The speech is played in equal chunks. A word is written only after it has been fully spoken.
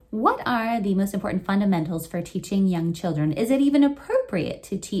What are the most important fundamentals for teaching young children? Is it even appropriate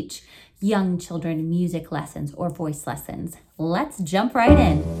to teach young children music lessons or voice lessons? Let's jump right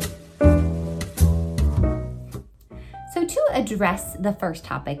in. So to address the first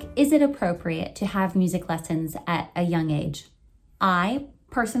topic, is it appropriate to have music lessons at a young age? I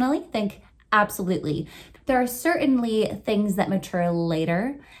personally think absolutely. There are certainly things that mature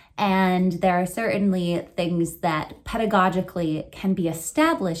later, and there are certainly things that pedagogically can be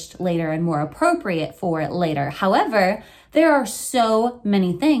established later and more appropriate for later. However, there are so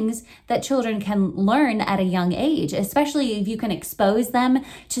many things that children can learn at a young age, especially if you can expose them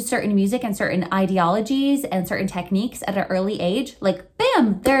to certain music and certain ideologies and certain techniques at an early age. Like,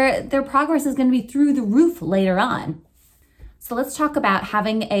 bam, their progress is going to be through the roof later on. So let's talk about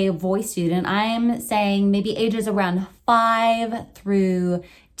having a voice student. I'm saying maybe ages around 5 through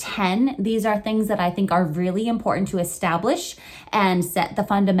 10. These are things that I think are really important to establish and set the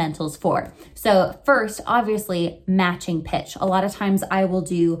fundamentals for. So first, obviously, matching pitch. A lot of times I will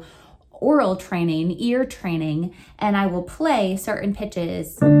do oral training, ear training, and I will play certain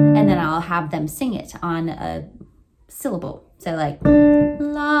pitches and then I'll have them sing it on a syllable. So like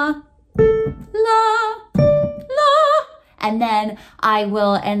la, la, la. And then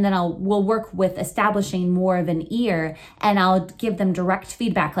we'll work with establishing more of an ear, and I'll give them direct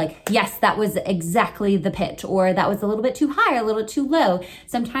feedback like, yes, that was exactly the pitch, or that was a little bit too high, or a little too low.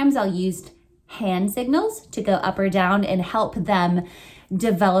 Sometimes I'll use hand signals to go up or down and help them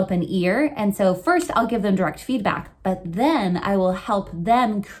develop an ear. And so first I'll give them direct feedback, but then I will help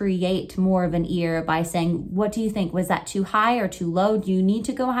them create more of an ear by saying, what do you think? Was that too high or too low? Do you need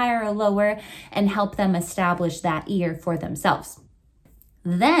to go higher or lower? And help them establish that ear for themselves.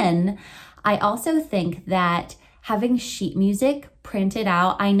 Then I also think that having sheet music printed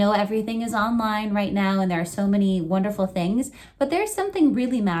out, I know everything is online right now and there are so many wonderful things, but there's something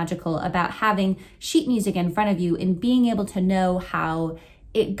really magical about having sheet music in front of you and being able to know how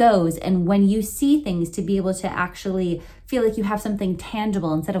it goes. And when you see things, to be able to actually feel like you have something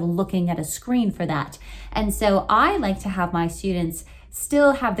tangible instead of looking at a screen for that. And so I like to have my students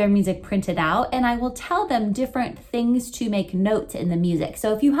still have their music printed out, and I will tell them different things to make notes in the music.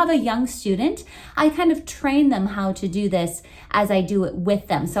 So if you have a young student, I kind of train them how to do this as I do it with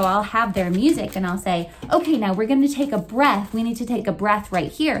them. So I'll have their music and I'll say, okay, now we're going to take a breath. We need to take a breath right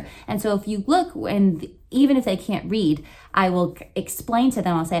here. And so if you look, and even if they can't read, I will explain to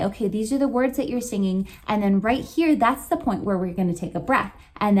them. I'll say, okay, these are the words that you're singing. And then right here, that's the point where we're going to take a breath.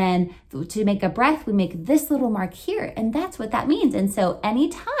 And then to make a breath, we make this little mark here. And that's what that means. And so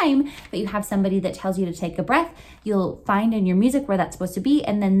anytime that you have somebody that tells you to take a breath, you'll find in your music where that's supposed to be.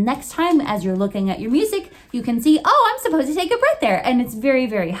 And then next time, as you're looking at your music, you can see, oh, I'm supposed to take a breath there. And it's very,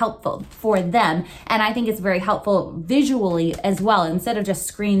 very helpful for them. And I think it's very helpful visually as well, instead of just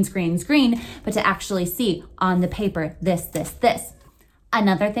screen, but to actually see on the paper, this.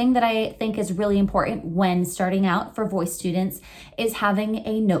 Another thing that I think is really important when starting out for voice students is having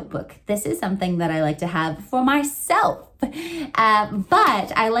a notebook. This is something that I like to have for myself. But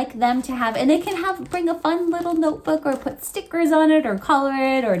I like them to have, and they can bring a fun little notebook or put stickers on it or color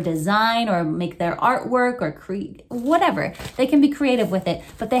it or design or make their artwork or create whatever. They can be creative with it,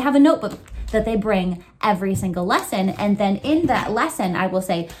 but they have a notebook that they bring every single lesson. And then in that lesson, I will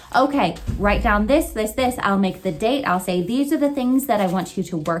say, okay, write down this. I'll make the date. I'll say, these are the things that I want you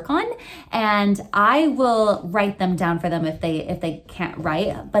to work on. And I will write them down for them if they can't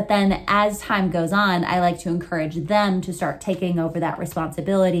write. But then as time goes on, I like to encourage them to start taking over that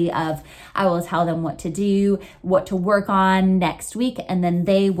responsibility of, I will tell them what to do, what to work on next week. And then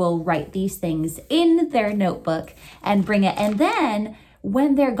they will write these things in their notebook and bring it. And then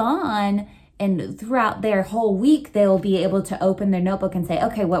when they're gone, and throughout their whole week, they'll be able to open their notebook and say,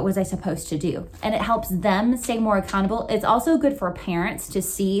 okay, what was I supposed to do? And it helps them stay more accountable. It's also good for parents to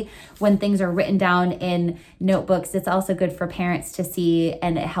see when things are written down in notebooks. It's also good for parents to see,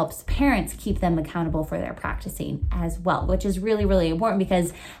 and it helps parents keep them accountable for their practicing as well, which is really, really important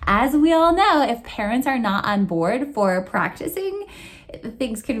because, as we all know, if parents are not on board for practicing,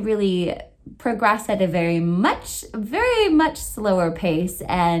 things can really progress at a very much slower pace,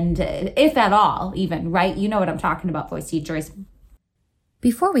 and if at all, even, right? You know what I'm talking about, voice teachers.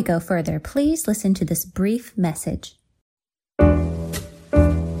 Before we go further, please listen to this brief message.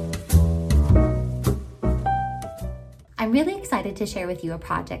 I'm really excited to share with you a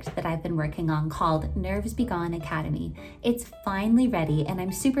project that I've been working on called Nerves Be Gone Academy. It's finally ready, and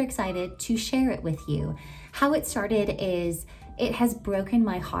I'm super excited to share it with you. How it started is, it has broken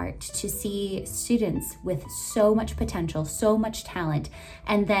my heart to see students with so much potential, so much talent,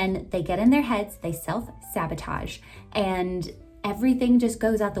 and then they get in their heads, they self-sabotage, and everything just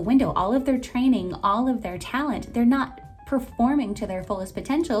goes out the window. All of their training, all of their talent, they're not performing to their fullest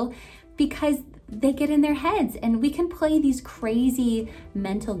potential because they get in their heads. And we can play these crazy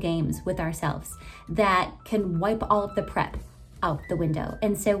mental games with ourselves that can wipe all of the prep out the window.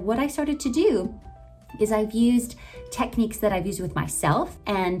 And so what I started to do is I've used techniques that I've used with myself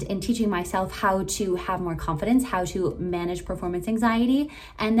and in teaching myself how to have more confidence, how to manage performance anxiety.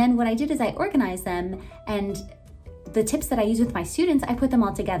 And then what I did is I organized them, and the tips that I use with my students, I put them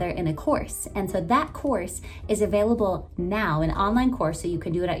all together in a course. And so that course is available now, an online course, so you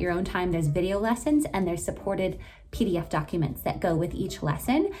can do it at your own time. There's video lessons and there's supported PDF documents that go with each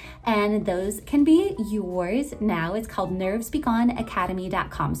lesson, and those can be yours now. It's called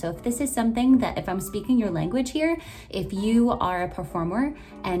nervesbegoneacademy.com. So if this is something that, if I'm speaking your language here, if you are a performer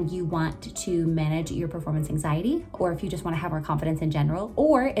and you want to manage your performance anxiety, or if you just want to have more confidence in general,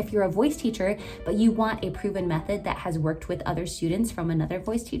 or if you're a voice teacher but you want a proven method that has worked with other students from another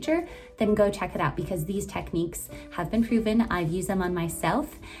voice teacher, then go check it out, because these techniques have been proven. I've used them on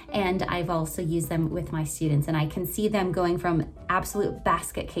myself and I've also used them with my students, and I can see them going from absolute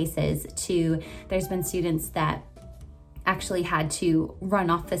basket cases to, there's been students that actually had to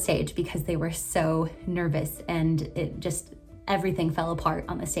run off the stage because they were so nervous and it just, everything fell apart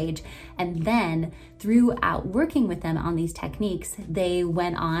on the stage. And then throughout working with them on these techniques, they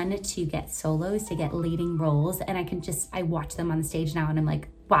went on to get solos, to get leading roles. And I watch them on the stage now and I'm like,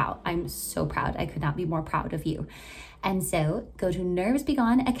 wow, I'm so proud. I could not be more proud of you. And so go to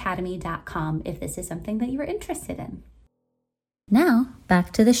nervesbegoneacademy.com if this is something that you're interested in. Now,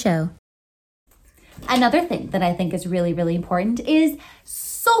 back to the show. Another thing that I think is really, really important is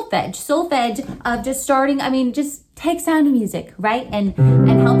solfege. Solfege of just starting, just take Sound of Music, right? And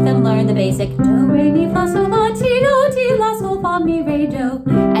help them learn the basic do, re, mi, fa, sol, la, ti, do, ti, la, sol, fa, mi, re, do.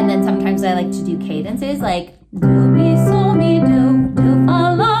 And then sometimes I like to do cadences like do, mi, sol, mi, do,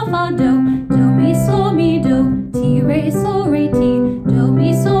 fa, la, fa, do, mi, sol, mi, do, ti, re, sol, re, ti, do,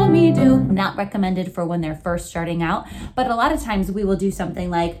 mi, sol, mi, do. Not recommended for when they're first starting out, but a lot of times we will do something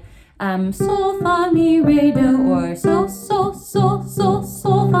like sol, fa, mi, re, do, or sol,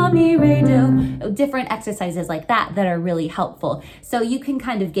 fa, mi, re, do. Different exercises like that are really helpful. So you can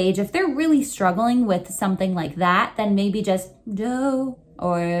kind of gauge if they're really struggling with something like that, then maybe just do,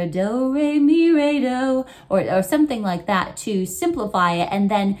 or do, re, mi, re, do, or something like that to simplify it, and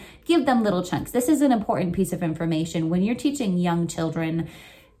then give them little chunks. This is an important piece of information. When you're teaching young children,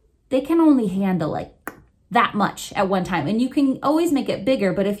 they can only handle like that much at one time, and you can always make it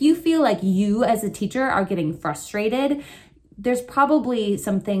bigger. But if you feel like you as a teacher are getting frustrated, there's probably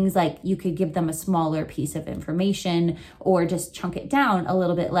some things like you could give them a smaller piece of information or just chunk it down a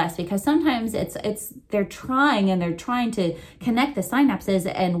little bit less, because sometimes they're trying to connect the synapses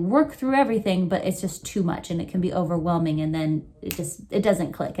and work through everything, but it's just too much and it can be overwhelming, and then it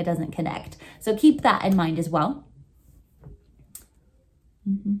doesn't click, it doesn't connect. So keep that in mind as well.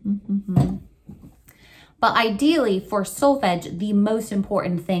 But ideally for solfege, the most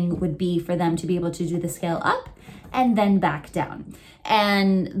important thing would be for them to be able to do the scale up and then back down.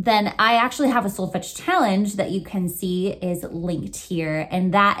 And then I actually have a solfege challenge that you can see is linked here.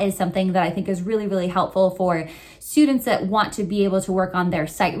 And that is something that I think is really, really helpful for students that want to be able to work on their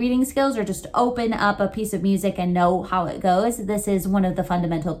sight reading skills or just open up a piece of music and know how it goes. This is one of the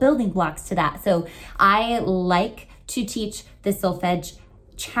fundamental building blocks to that. So I like to teach the solfege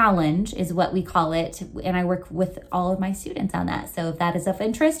challenge is what we call it. And I work with all of my students on that. So if that is of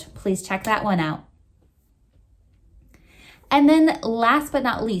interest, please check that one out. And then last but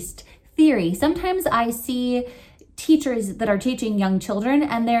not least, theory. Sometimes I see teachers that are teaching young children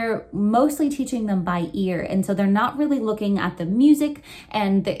and they're mostly teaching them by ear. And so they're not really looking at the music,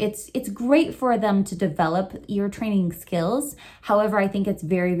 and it's great for them to develop ear training skills. However, I think it's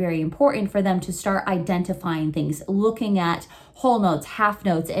very, very important for them to start identifying things, looking at whole notes, half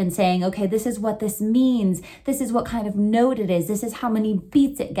notes, and saying, okay, this is what this means. This is what kind of note it is. This is how many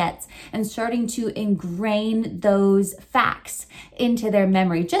beats it gets, and starting to ingrain those facts into their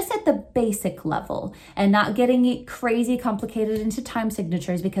memory, just at the basic level, and not getting it crazy complicated into time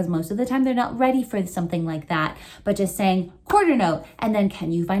signatures, because most of the time they're not ready for something like that, but just saying quarter note, and then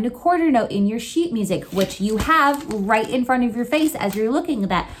can you find a quarter note in your sheet music, which you have right in front of your face as you're looking at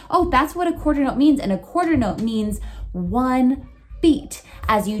that. Oh, that's what a quarter note means, and a quarter note means one beat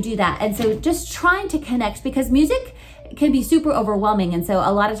as you do that. And so just trying to connect, because music can be super overwhelming, and so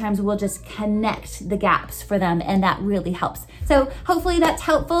a lot of times we'll just connect the gaps for them, and that really helps. So hopefully that's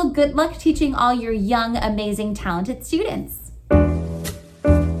helpful. Good luck teaching all your young, amazing, talented students.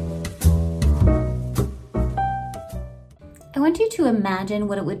 want you to imagine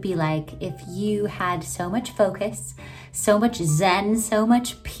what it would be like if you had so much focus, so much zen, so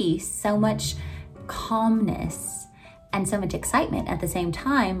much peace, so much calmness, and so much excitement at the same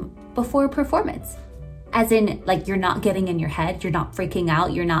time before a performance. As in, like, you're not getting in your head, you're not freaking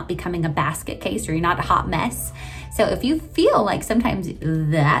out, you're not becoming a basket case, or you're not a hot mess. So if you feel like sometimes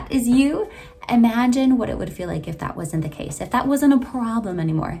that is you, imagine what it would feel like if that wasn't the case, if that wasn't a problem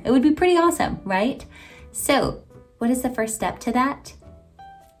anymore. It would be pretty awesome, right? So what is the first step to that?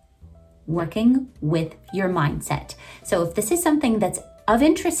 Working with your mindset. So if this is something that's of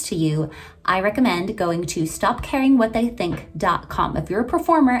interest to you, I recommend going to stopcaringwhattheythink.com. If you're a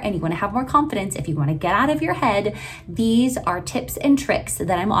performer and you want to have more confidence, if you want to get out of your head, these are tips and tricks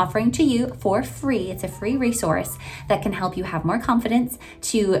that I'm offering to you for free. It's a free resource that can help you have more confidence,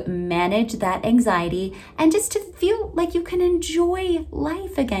 to manage that anxiety, and just to feel like you can enjoy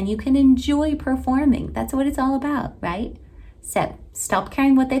life again. You can enjoy performing. That's what it's all about, right? So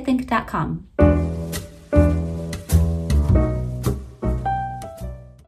stopcaringwhattheythink.com.